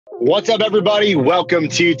What's up, everybody? Welcome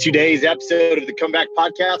to today's episode of the Comeback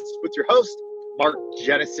Podcast with your host, Mark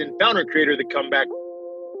Jennison, founder and creator of the Comeback,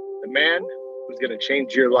 the man who's going to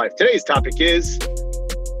change your life. Today's topic is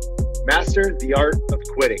master the art of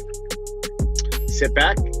quitting. Sit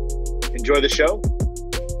back, enjoy the show,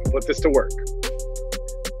 and put this to work.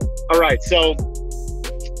 All right, so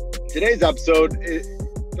today's episode,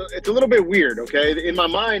 it's a little bit weird, okay? In my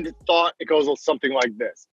mind, it goes something like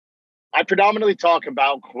this. I predominantly talk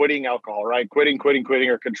about quitting alcohol, right? Quitting,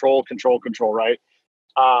 or control, right?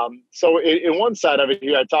 So in one side of it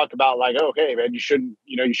here, I talk about like, oh, hey, man, you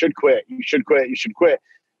should quit.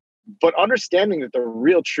 But understanding that the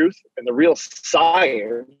real truth and the real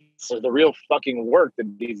science or the real fucking work that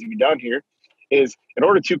needs to be done here is in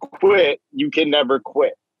order to quit, you can never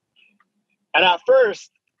quit. And at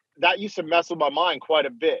first, that used to mess with my mind quite a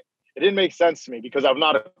bit. It didn't make sense to me because I'm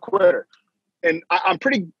not a quitter. And I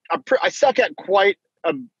suck at quite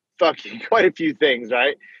a few things,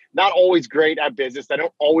 right? Not always great at business. I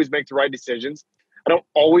don't always make the right decisions. I don't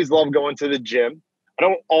always love going to the gym. I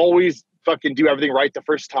don't always fucking do everything right the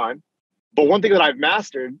first time. But one thing that I've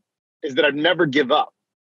mastered is that I've never give up.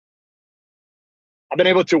 I've been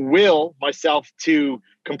able to will myself to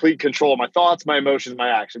complete control of my thoughts, my emotions, my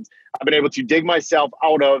actions. I've been able to dig myself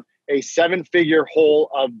out of a 7-figure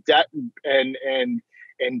hole of debt and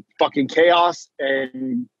fucking chaos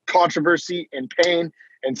and controversy and pain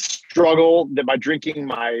and struggle that by drinking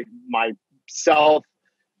my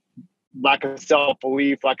lack of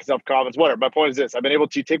self-belief, lack of self-confidence, whatever. My point is this: I've been able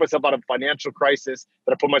to take myself out of a financial crisis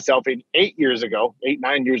that I put myself in 9 years ago, and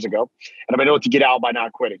I've been able to get out by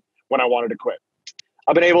not quitting when I wanted to quit.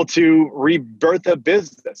 I've been able to rebirth a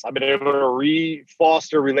business. I've been able to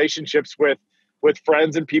re-foster relationships with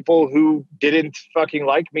friends and people who didn't fucking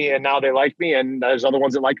like me, and now they like me. And there's other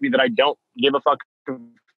ones that like me that I don't give a fuck if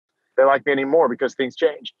they like me anymore because things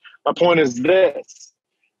change. My point is this: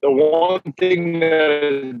 the one thing that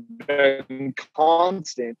has been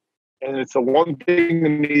constant, and it's the one thing that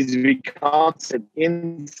needs to be constant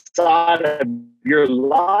inside of your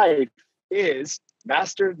life, is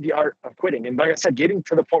master the art of quitting. And like I said, getting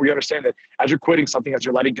to the point where you understand that as you're quitting something, as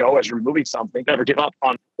you're letting go, as you're removing something, never give up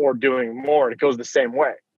on or doing more. It goes the same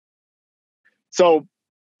way. So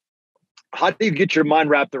how do you get your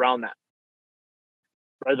mind wrapped around that?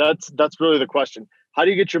 Right? That's really the question. How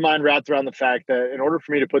do you get your mind wrapped around the fact that in order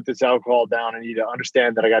for me to put this alcohol down, I need to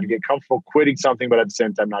understand that I got to get comfortable quitting something, but at the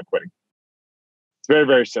same time not quitting? It's very,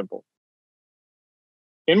 very simple.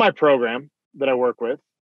 In my program that I work with,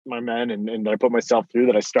 my men and that I put myself through,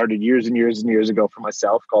 that I started years and years and years ago for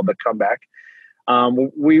myself, called the Comeback.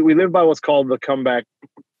 We live by what's called the Comeback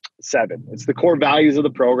 7. It's the core values of the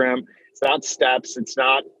program. It's not steps. It's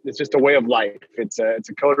just a way of life. It's a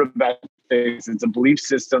code of ethics. It's a belief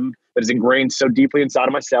system that is ingrained so deeply inside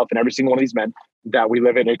of myself and every single one of these men that we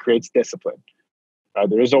live in. It creates discipline.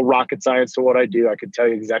 There is no rocket science to what I do. I can tell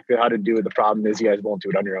you exactly how to do it. The problem is you guys won't do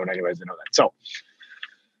it on your own anyways. I know that. So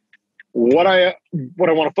what I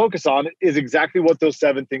want to focus on is exactly what those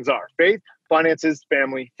 7 things are: faith, finances,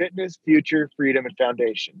 family, fitness, future, freedom, and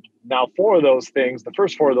foundation. Now, the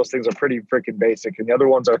first 4 of those things are pretty freaking basic. And the other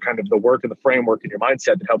ones are kind of the work and the framework and your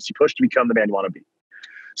mindset that helps you push to become the man you want to be.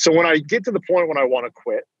 So when I get to the point when I want to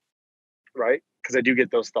quit, right? Because I do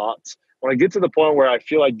get those thoughts. When I get to the point where I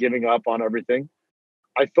feel like giving up on everything,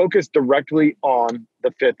 I focus directly on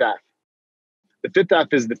the 5th F. The 5th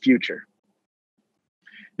F is the future.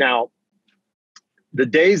 Now, the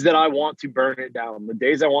days that I want to burn it down, the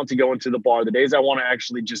days I want to go into the bar, the days I want to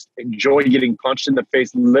actually just enjoy getting punched in the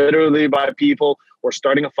face literally by people or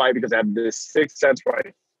starting a fight because I have this 6th sense where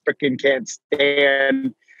I freaking can't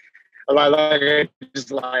stand. I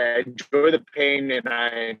enjoy the pain and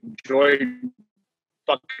I enjoy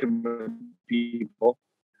fucking with people.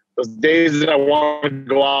 Those days that I want to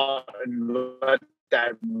go out and let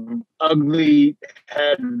that ugly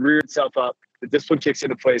head rear itself up, the discipline kicks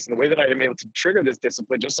into place. And the way that I am able to trigger this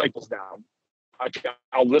discipline just cycles down.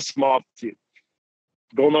 I'll list them off to you.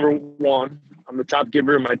 Goal number 1, I'm the top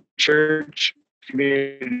giver in my church,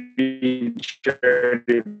 community,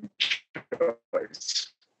 charity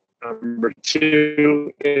choice. Number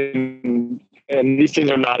 2, and these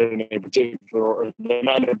things are not in any particular order. They're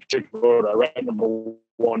not in a particular order. I write number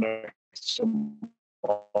 1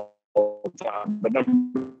 all the time. But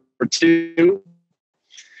number 2,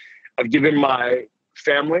 I've given my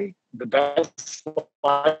family the best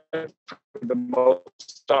life, the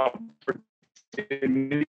most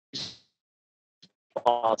opportunities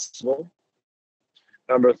possible.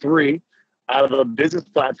 Number 3, I have a business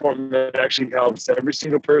platform that actually helps every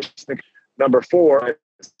single person. Number 4,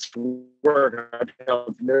 it's work. I've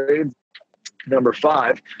helped millions Number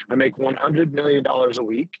 5, I make $100 million a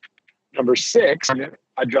week. Number 6,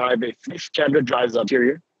 I drive a Kendra drives up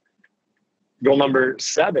interior. Goal number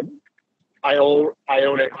 7, I own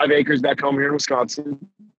 5 acres back home here in Wisconsin.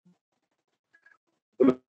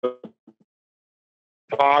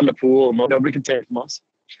 On the pool, nobody can take from us.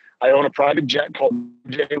 I own a private jet called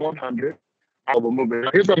J100. I will move it.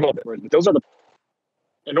 Here's what I'm going. But those are the.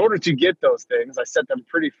 In order to get those things, I set them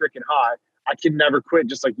pretty freaking high. I can never quit,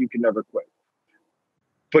 just like you can never quit.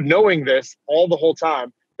 But knowing this all the whole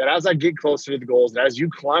time, that as I get closer to the goals, and as you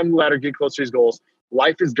climb the ladder, get closer to these goals,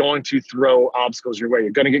 life is going to throw obstacles your way.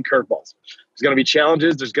 You're going to get curveballs. There's going to be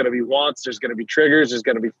challenges. There's going to be wants. There's going to be triggers. There's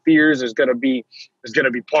going to be fears. There's going to be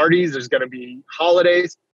parties. There's going to be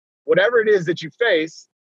holidays. Whatever it is that you face,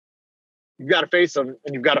 you've got to face them,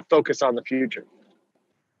 and you've got to focus on the future.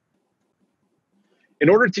 In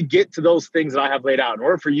order to get to those things that I have laid out, in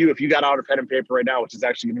order for you, if you got out a pen and paper right now, which is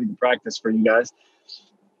actually going to be the practice for you guys,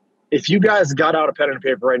 if you guys got out a pen and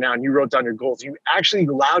paper right now and you wrote down your goals, you actually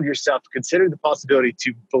allowed yourself to consider the possibility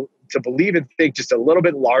to believe and think just a little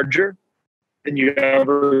bit larger than you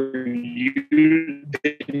ever you've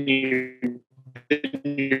been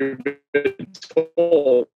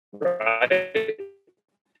told, right?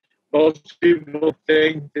 Most people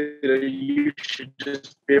think that you should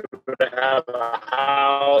just be able to have a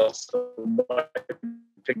house,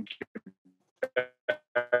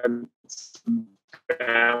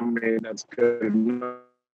 family, that's good enough.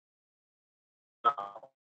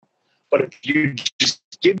 But if you just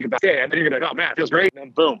give me back, and then you're gonna go, oh man, it feels great, and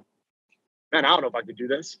then boom, man, I don't know if I could do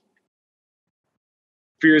this.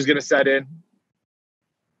 Fear is gonna set in.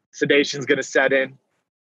 Sedation is gonna set in.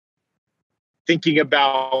 Thinking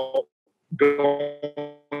about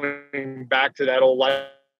going back to that old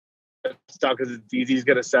lifestyle because it's easy is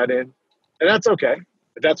going to set in. And that's okay.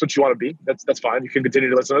 If that's what you want to be, that's fine. You can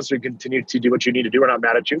continue to listen to us. Or you can continue to do what you need to do. We're not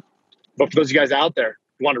mad at you. But for those of you guys out there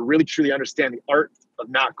who want to really, truly understand the art of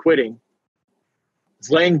not quitting,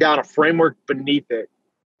 it's laying down a framework beneath it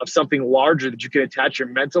of something larger that you can attach your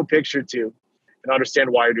mental picture to and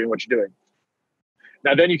understand why you're doing what you're doing.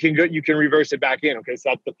 Now, then you can reverse it back in. Okay,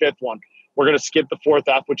 so that's the 5th one. We're going to skip the 4th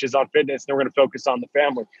F, which is on fitness, and we're going to focus on the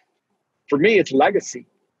family. For me, it's legacy.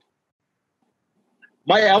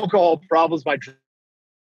 My alcohol problems by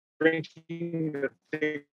drinking the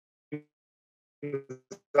things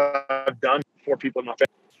I've done for people in my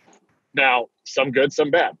family. Now, some good, some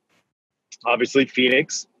bad. Obviously,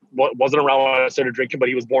 Phoenix wasn't around when I started drinking, but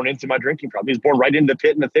he was born into my drinking problem. He was born right into the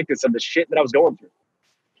pit and the thickness of the shit that I was going through.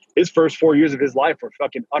 His first 4 years of his life were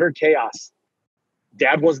fucking utter chaos.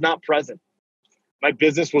 Dad was not present. My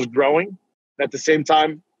business was growing, and at the same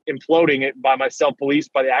time, imploding it by my self-beliefs,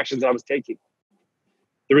 by the actions that I was taking.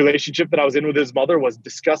 The relationship that I was in with his mother was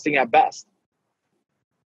disgusting at best.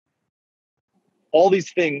 All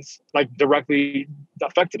these things directly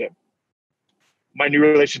affected him. My new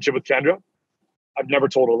relationship with Kendra, I've never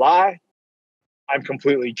told a lie. I'm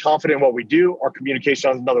completely confident in what we do. Our communication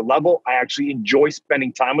is on another level. I actually enjoy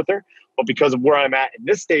spending time with her, but because of where I'm at in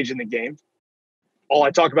this stage in the game, all I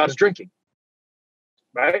talk about is drinking,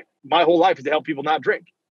 right? My whole life is to help people not drink.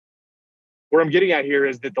 Where I'm getting at here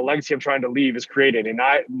is that the legacy I'm trying to leave is created. And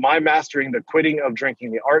my mastering the quitting of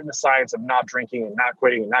drinking, the art and the science of not drinking and not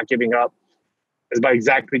quitting and not giving up is by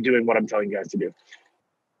exactly doing what I'm telling you guys to do.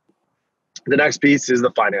 The next piece is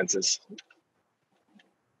the finances.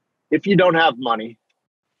 If you don't have money,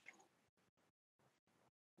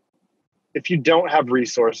 if you don't have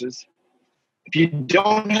resources, if you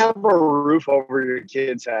don't have a roof over your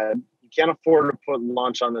kid's head, you can't afford to put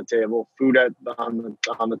lunch on the table, food on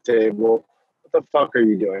the table, what the fuck are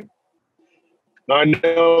you doing? Now, I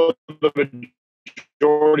know the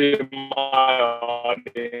majority of my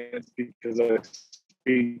audience, because I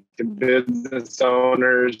speak to business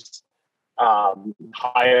owners,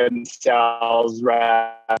 high-end sales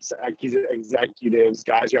reps, executives,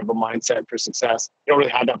 guys who have a mindset for success. You don't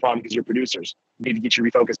really have that problem because you're producers. You need to get you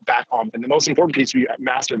refocused back on. And the most important piece we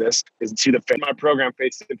master this is to the fit. My program,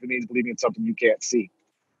 Faith Simply, means believing in something you can't see.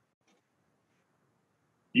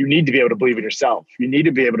 You need to be able to believe in yourself. You need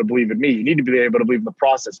to be able to believe in me. You need to be able to believe in the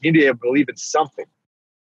process. You need to be able to believe in something.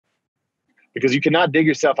 Because you cannot dig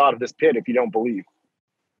yourself out of this pit if you don't believe.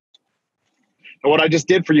 And what I just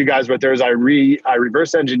did for you guys right there is I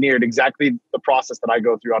reverse engineered exactly the process that I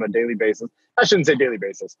go through on a daily basis. I shouldn't say daily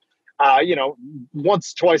basis.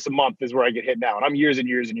 Once, twice a month is where I get hit now. And I'm years and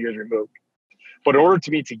years and years removed. But in order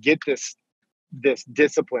to me to get this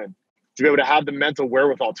discipline, to be able to have the mental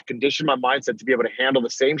wherewithal, to condition my mindset, to be able to handle the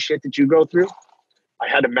same shit that you go through, I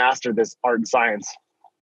had to master this art and science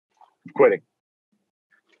of quitting.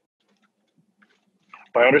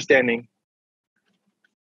 By understanding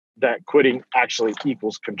that quitting actually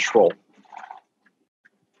equals control.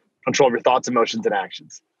 Control of your thoughts, emotions, and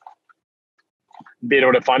actions. Being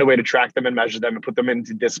able to find a way to track them and measure them and put them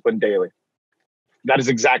into discipline daily. That is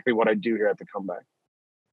exactly what I do here at the Comeback.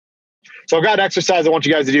 So I've got an exercise I want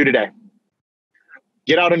you guys to do today.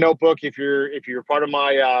 Get out a notebook if you're part of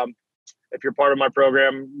my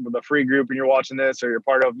program, the free group, and you're watching this, or you're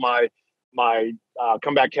part of my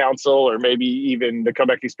Comeback Council, or maybe even the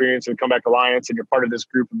Comeback Experience or the Comeback Alliance, and you're part of this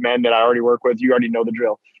group of men that I already work with. You already know the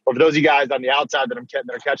drill. Or for those of you guys on the outside that are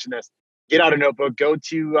catching this, get out a notebook, go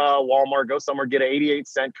to Walmart, go somewhere, get an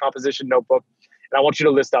 88-cent composition notebook, and I want you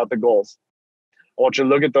to list out the goals. I want you to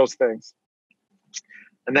look at those things,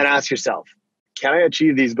 and then ask yourself, can I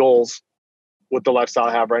achieve these goals with the lifestyle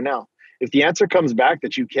I have right now? If the answer comes back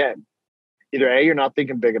that you can, either A, you're not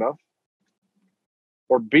thinking big enough,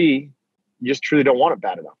 or B, you just truly don't want it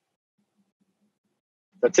bad enough.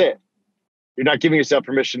 That's it. You're not giving yourself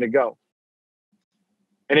permission to go.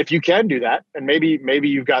 And if you can do that, and maybe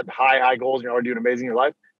you've got high goals and you're already doing amazing in your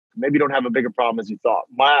life, maybe you don't have a bigger problem as you thought.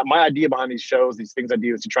 My idea behind these shows, these things I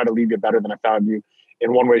do, is to try to leave you better than I found you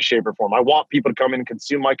in one way, shape, or form. I want people to come in and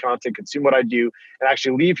consume my content, consume what I do, and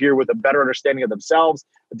actually leave here with a better understanding of themselves,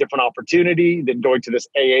 a different opportunity than going to this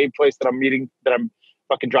AA place that I'm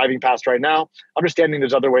fucking driving past right now. Understanding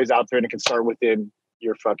there's other ways out there, and it can start within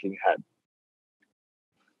your fucking head.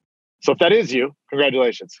 So if that is you,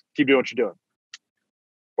 congratulations. Keep doing what you're doing.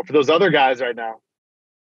 But for those other guys right now,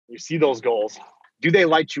 you see those goals. Do they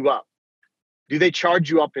light you up? Do they charge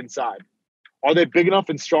you up inside? Are they big enough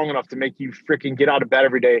and strong enough to make you freaking get out of bed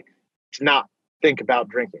every day to not think about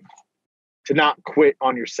drinking, to not quit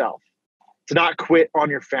on yourself, to not quit on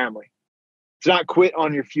your family, to not quit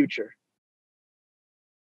on your future?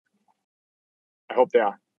 I hope they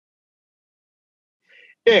are.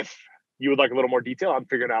 If you would like a little more detail on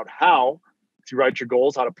figuring out how to write your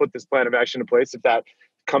goals, how to put this plan of action in place, if that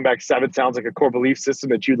Comeback 7 sounds like a core belief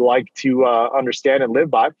system that you'd like to understand and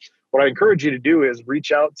live by, what I encourage you to do is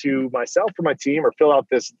reach out to myself or my team, or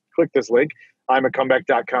click this link,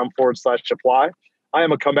 iamacomeback.com/apply.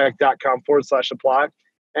 iamacomeback.com/apply.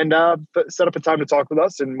 And set up a time to talk with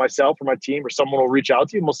us, and myself or my team or someone will reach out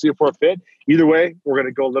to you, and we'll see if we're a fit. Either way, we're going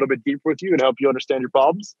to go a little bit deeper with you and help you understand your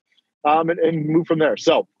problems and move from there.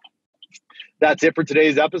 So that's it for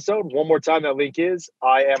today's episode. One more time, that link is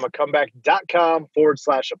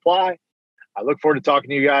iamacomeback.com/apply. I look forward to talking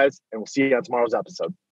to you guys, and we'll see you on tomorrow's episode.